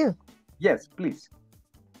 I read. Yes, please.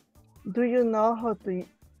 Do you know how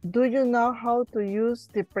to use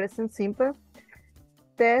the present simple?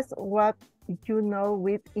 Test what you know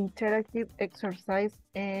with interactive exercise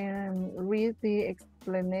and read the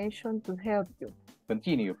explanation to help you.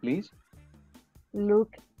 Continue, please.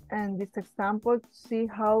 Look at this example to see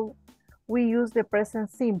how we use the present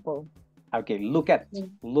simple. Okay, look at.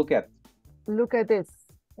 Look at this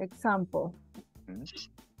example.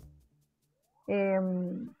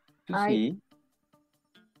 See.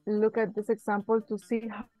 Look at this example to see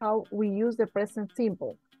how we use the present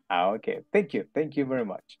simple. Okay, thank you very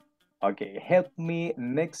much. Okay, help me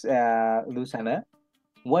next, Luzana.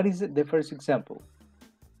 What is the first example?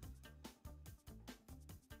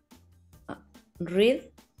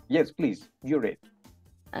 Read. Yes, please, you read.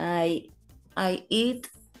 I eat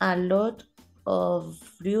a lot of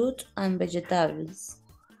fruit and vegetables.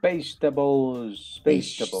 Vegetables.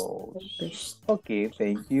 Okay,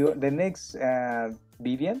 thank you. The next,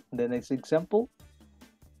 Vivian, the next example.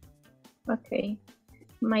 Okay.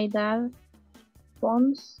 My dad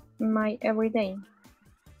phones me every day.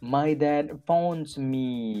 My dad phones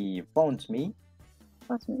me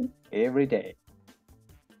every day.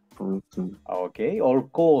 Okay, or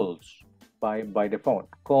calls by the phone,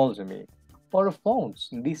 calls me. Or phones,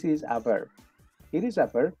 this is a verb. It is a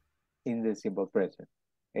verb in the simple present.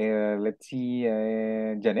 Let's see,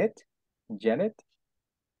 Janet,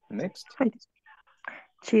 next.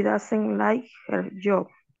 She doesn't like her job.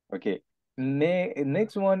 Okay,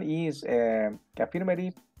 next one is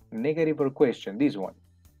affirmative, negative, or question. This one.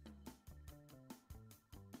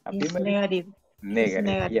 Negative.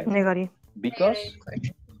 Negative. Yes. Negative. Because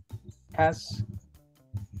has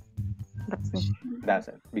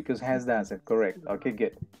doesn't. Because has doesn't. Correct. Okay,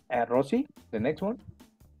 good. Rosie, the next one.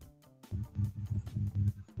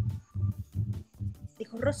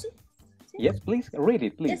 Dijo Rosy? Yes, please read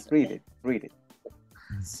it. Please Yes, read it.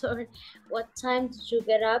 Sorry. What time did you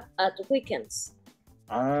get up at weekends?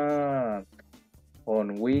 On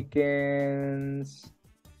weekends,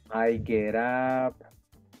 I get up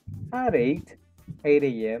at 8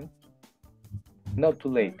 a.m. Not too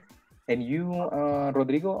late. And you,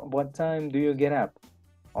 Rodrigo, what time do you get up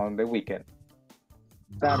on the weekend?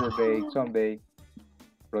 Saturday, Sunday.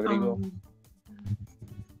 Rodrigo?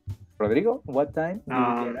 Rodrigo, what time do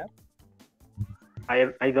you get up?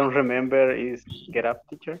 I don't remember. Is get up,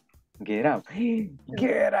 teacher? Get up.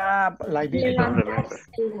 Get up. Like this. I don't remember.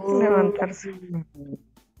 Levantarse.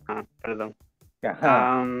 Perdón.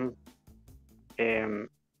 Ajá.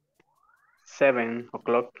 7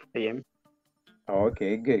 o'clock a.m.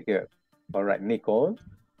 Okay, good, good. All right, Nicole.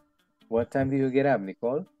 What time do you get up,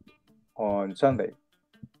 Nicole? On Sunday?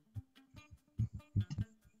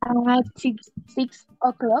 At 6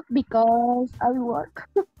 o'clock because I work.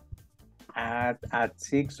 At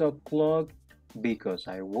 6 o'clock because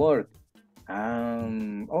I work.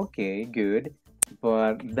 Okay, good.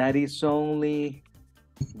 But that is only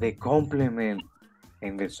the complement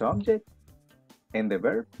and the subject and the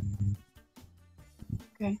verb.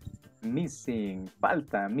 Okay. Missing,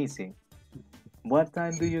 falta, missing. What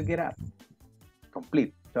time do you get up?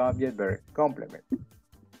 Complete, subject, verb, complement.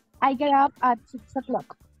 I get up at 6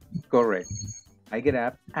 o'clock. Correct. I get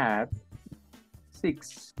up at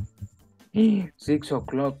 6. 6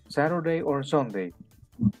 o'clock, Saturday or Sunday?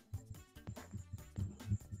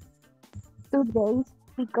 2 days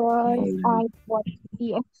because I work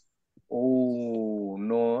here. Oh,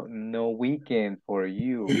 no weekend for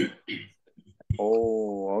you.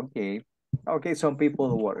 Oh, okay. Okay, some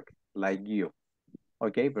people work like you.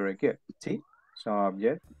 Okay, very good. See?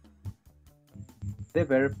 Subject, the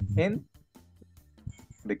verb, and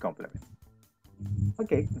the complement.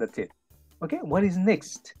 Okay, that's it. Okay, what is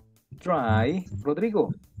next? Try,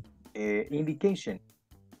 Rodrigo, indication.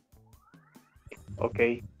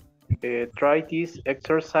 Okay. Try this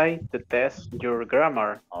exercise to test your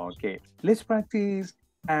grammar. Okay, let's practice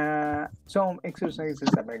some exercises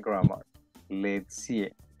about grammar. Let's see.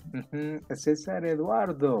 Cesar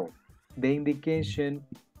Eduardo, the indication,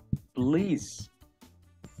 please.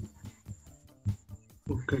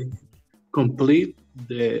 Okay. Complete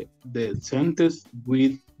the sentence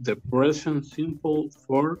with the present simple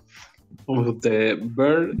form of the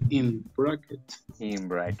verb in brackets. In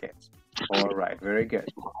brackets. All right, very good.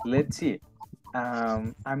 Let's see.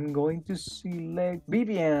 I'm going to select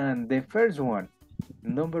Vivian, the first one,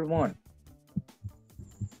 number 1.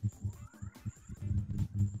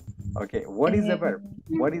 Okay, what is the verb?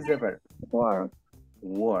 What is the verb? Work.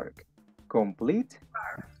 Work. Complete?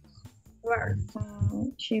 Work.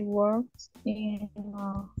 She works in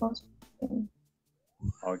a hospital.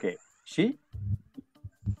 Okay, she?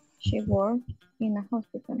 She works in a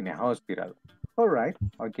hospital. In a hospital. All right,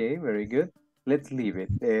 okay, very good. Let's leave it.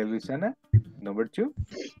 Luciana, number 2.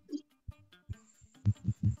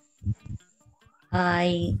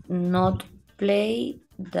 I not play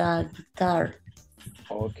the guitar.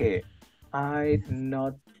 Okay, I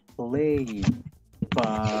not play,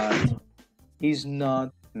 but it's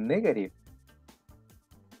not negative.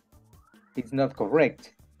 It's not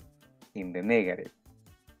correct in the negative.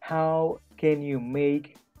 How can you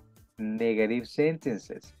make negative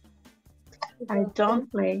sentences? I don't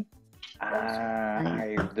play.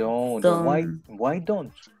 I don't. Don't. Why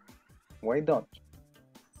don't? Why don't?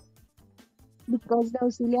 Because the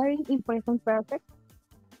auxiliary in present perfect.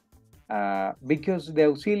 Because the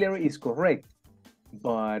auxiliary is correct,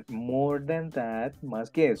 but more than that,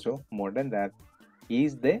 más que eso, more than that,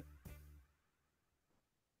 is the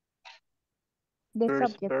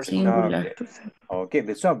subject. Singular. subject. Okay,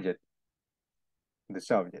 the subject. The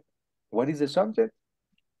subject. What is the subject?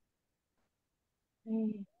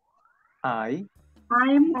 I.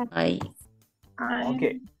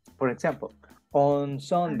 Okay, for example, on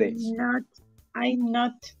Sundays. I'm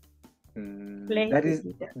not play.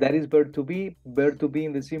 That is verb to be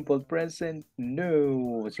in the simple present.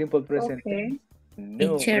 No, simple present. Okay.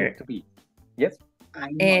 No, Teacher. verb to be. Yes.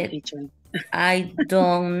 I'm not teacher. I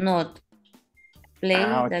don't not play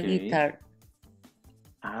the Okay. guitar.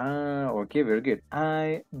 Okay, very good.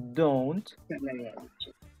 I don't.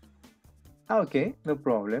 Okay, no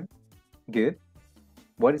problem. Good.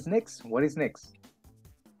 What is next? What is next?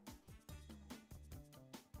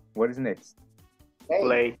 What is next?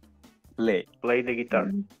 Play. Play. Play the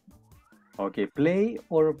guitar. Okay, play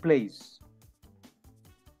or plays?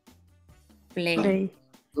 Play.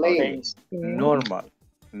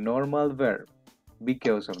 Normal verb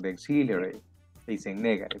because of the auxiliary is in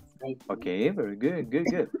negative. Okay, very good,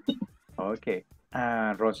 good. Okay,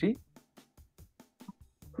 Rosie,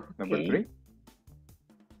 number 3.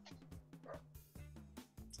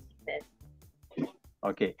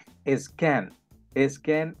 Okay. Scan.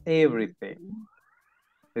 Scan everything.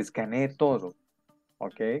 Escanee todo.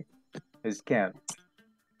 Okay. Scan.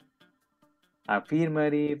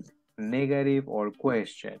 Affirmative, negative, or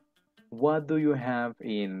question. What do you have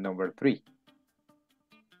in number 3?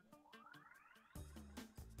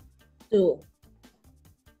 Do.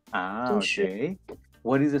 Okay.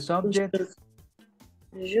 What is the subject?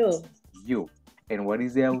 You. You. And what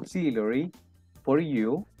is the auxiliary for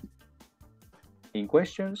you in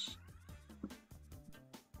questions?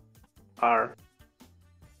 Are.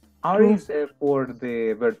 Are is for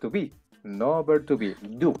the verb to be. No verb to be.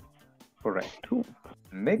 Do. Correct.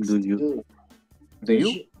 Next. Do you? Do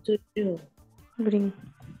you? Do you. Bring.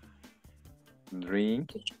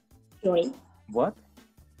 Drink. Drink. What?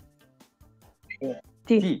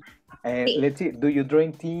 Tea. Let's see. Do you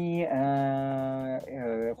drink tea,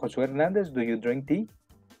 Josué Hernandez? Do you drink tea?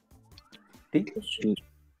 Tea?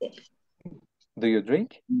 Do you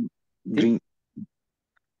drink? Drink.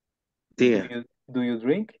 Tea. Do you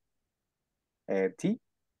drink tea?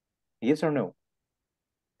 Yes or no?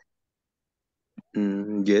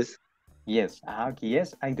 Yes. Yes. Okay,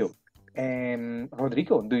 yes, I do.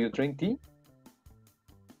 Rodrigo, do you drink tea?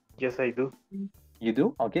 Yes, I do. You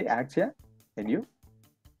do? Okay, Axia, and you?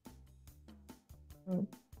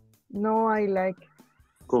 No, I like.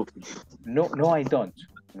 Coffee. No, I don't.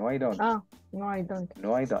 No, I don't. Ah, no, I don't.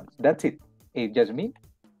 No, I don't. That's it. It's just me.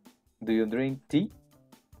 Do you drink tea?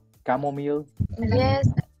 Chamomile? Yes.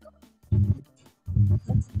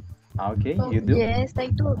 Okay, you do? Yes, I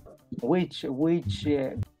do. Which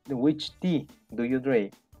tea do you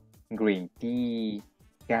drink? Green tea,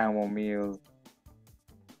 chamomile.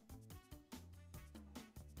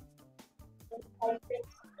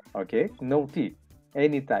 Okay, no tea,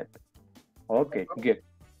 any type. Okay, good.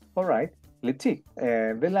 All right, let's see.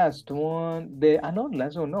 The last one, not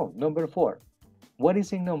last one, no, number 4. What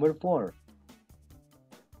is in number 4?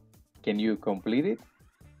 Can you complete it?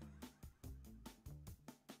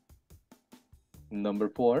 Number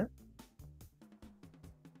 4.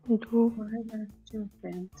 Do.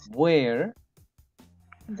 Where?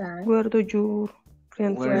 Where do your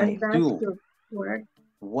friends live?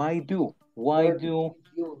 Why do? Why do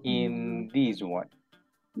in this one?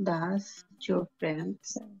 Does your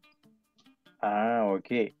friends?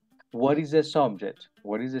 Okay. What is the subject?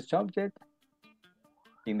 What is the subject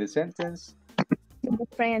in the sentence? Your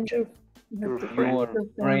friend. Your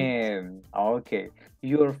friend. Okay.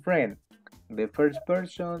 Your friend. The first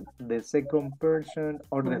person, the second person,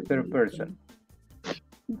 or the third person?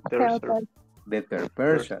 The third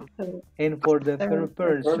person. And for the third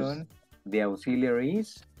person, the auxiliary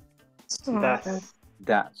is? Does.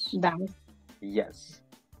 Does. Yes.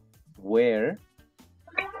 Where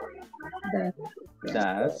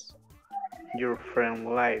does your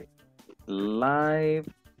friend live? Live.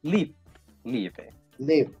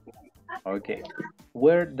 Okay.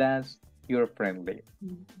 Where does your friend live?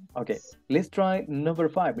 Okay. Let's try number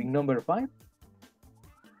 5. In number 5.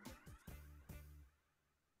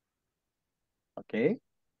 Okay.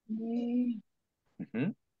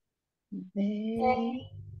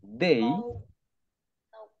 They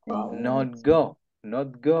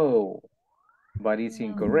not go, but it's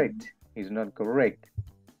incorrect. It's not correct.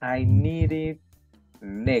 I need it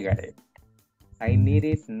negative.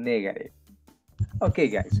 Okay,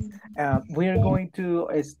 guys, we are going to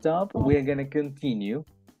stop. We are going to continue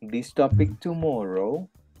this topic tomorrow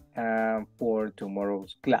for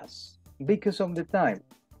tomorrow's class because of the time.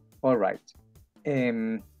 All right.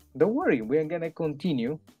 Don't worry, we are going to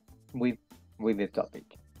continue with the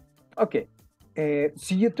topic. Okay.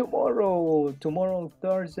 See you tomorrow,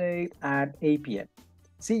 Thursday at 8 p.m.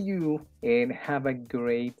 See you and have a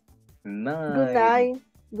great night.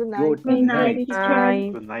 Good night. Good night.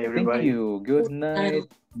 Good night, everybody. Thank you. Good night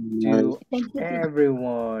to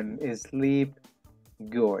everyone. Sleep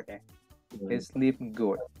good. Sleep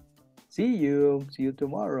good. See you. See you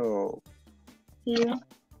tomorrow. See you.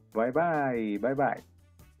 Bye-bye. Bye-bye.